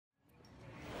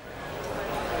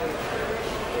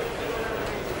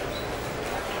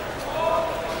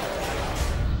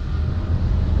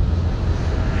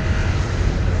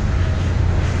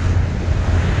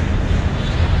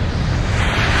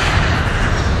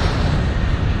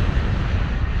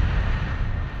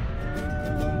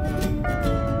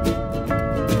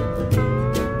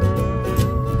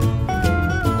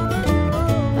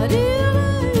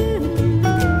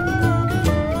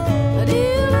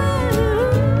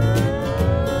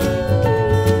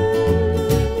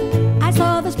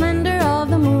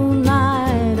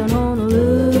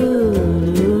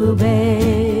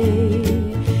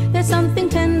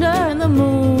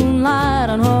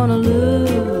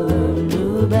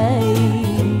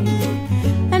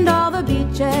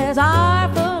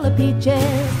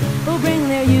peaches who bring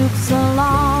their youths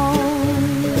along.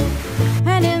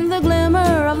 And in the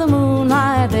glimmer of the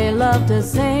moonlight they love to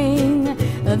sing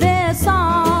their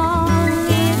song.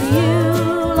 If you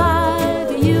like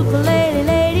a ukulele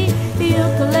lady,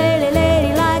 ukulele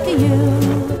lady like you.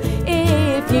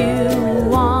 If you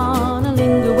wanna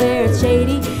linger where it's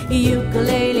shady,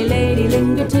 ukulele lady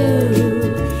linger too.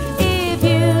 If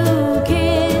you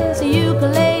kiss a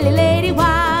ukulele lady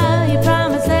while you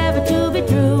promise ever to be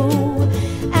true,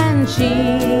 and she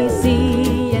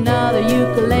see another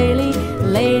ukulele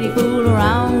lady fool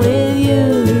around with you,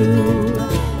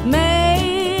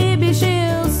 maybe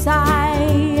she'll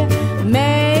sigh,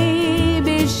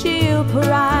 maybe she'll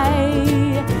cry,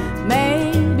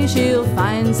 maybe she'll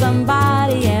find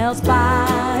somebody else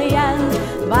by and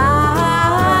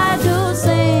by to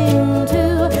sing to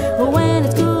when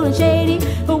it's cool and shady,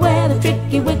 where the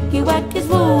tricky wicky wack is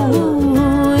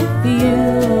woo. If you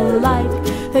like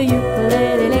a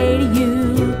ukulele lady,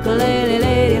 ukulele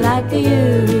lady like you.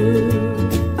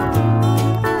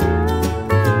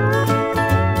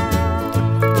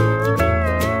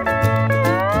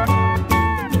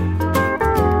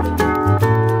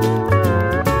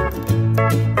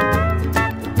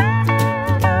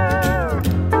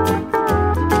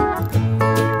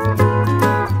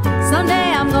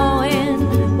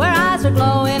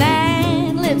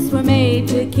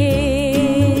 To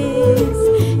kiss,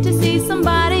 to see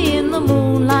somebody in the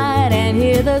moonlight and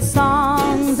hear the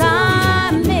songs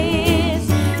I miss.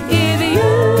 If you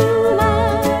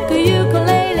like a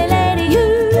ukulele lady,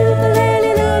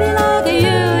 ukulele lady like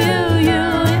you.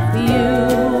 If you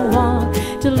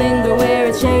want to linger where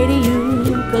it's shady,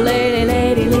 ukulele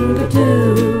lady linger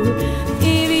too.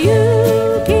 If you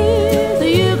kiss a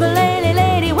ukulele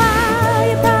lady, why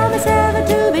you promise ever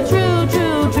to be true,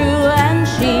 true, true, and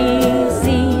she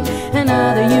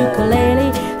another ukulele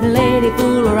lady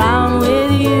fool around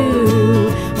with you.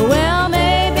 Well,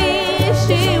 maybe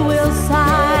she will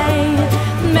sigh,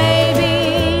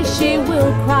 maybe she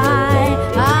will cry,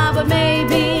 but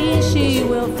maybe she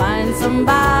will find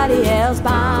somebody else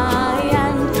by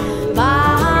and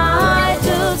by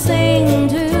to sing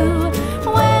to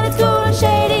when it's cool and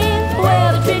shady,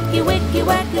 where the tricky wicky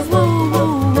wack is woo,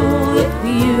 woo, woo. If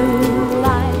you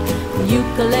like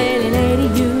ukulele lady,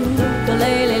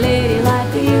 ukulele lady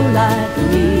like you, like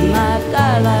me, like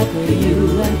I like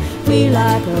you, and we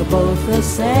like her both the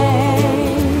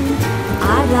same.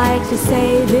 I'd like to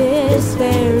say this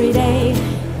very day,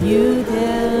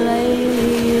 ukulele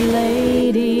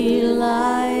lady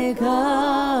like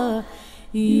her,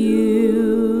 you.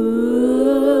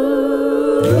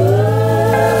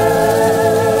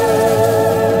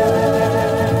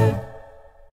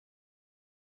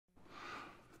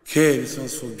 Okay, this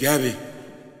one's for Gabby.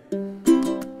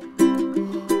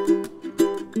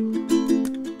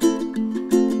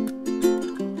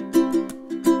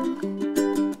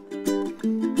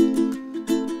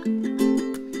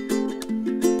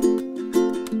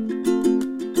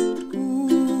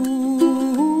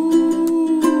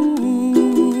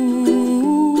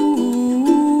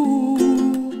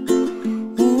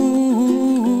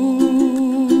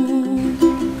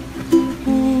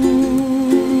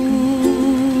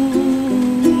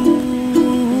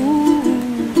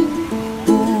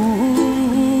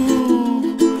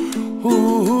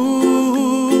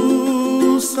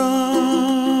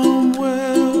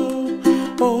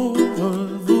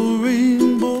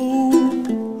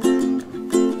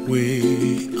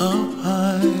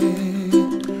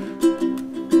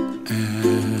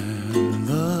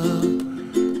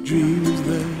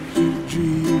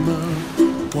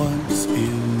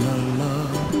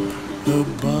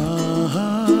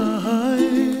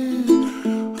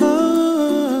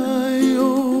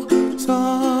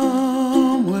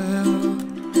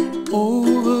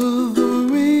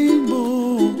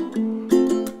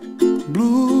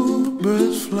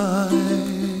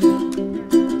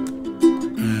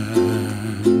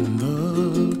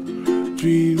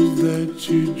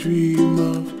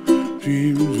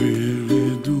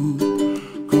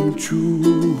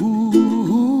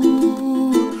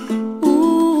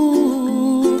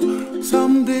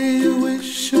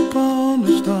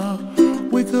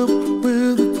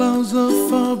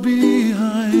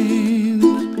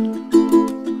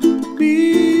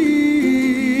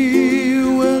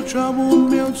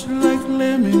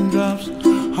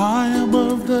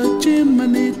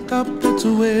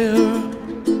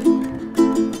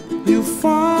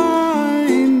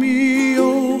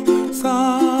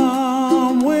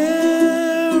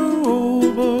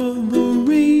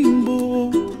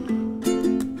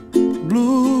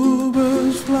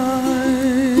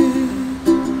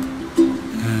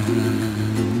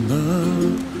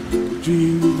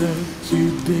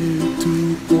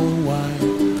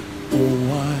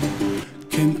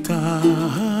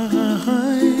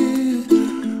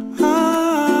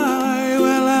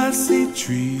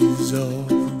 trees of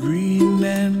green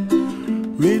and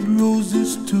red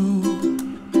roses too.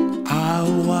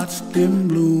 I'll watch them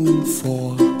bloom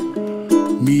for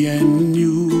me and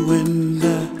you, and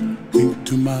I think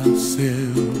to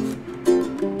myself,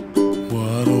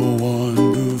 what a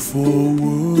wonderful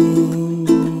world.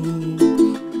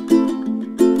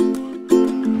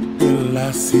 Well,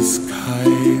 I see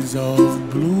skies of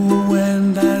blue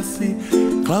and I see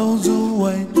clouds of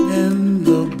white and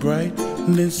the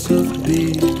brightness of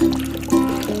day.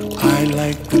 I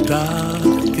like the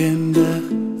dark and I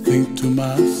think to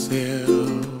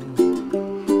myself,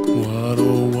 what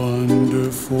a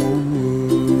wonderful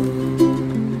world.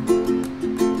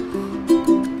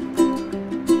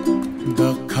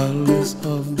 The colors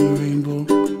of the rainbow,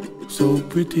 so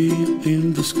pretty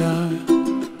in the sky,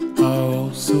 are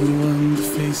also on the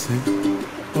faces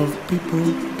of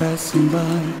people passing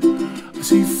by. I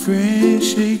see friends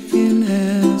shaking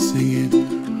hands,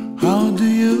 singing, how do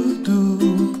you do?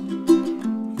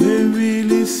 They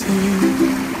really say,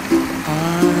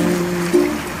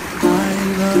 I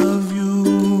love you.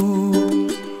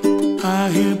 I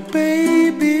hear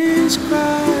babies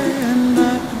cry and I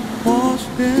watch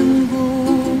them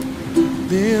grow.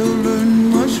 They'll learn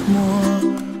much more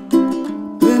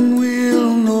than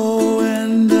we'll know,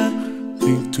 and I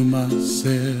think to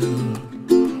myself,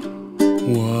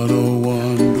 what a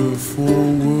wonderful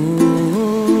world.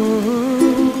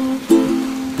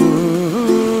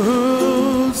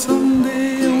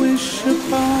 Someday I wish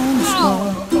upon a star,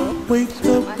 wake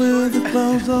up where the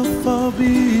clouds are far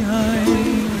behind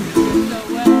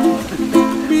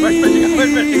me,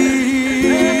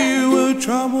 where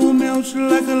trouble melts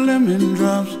like a lemon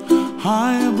drops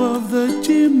high above the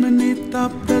chimney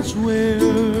top. That's where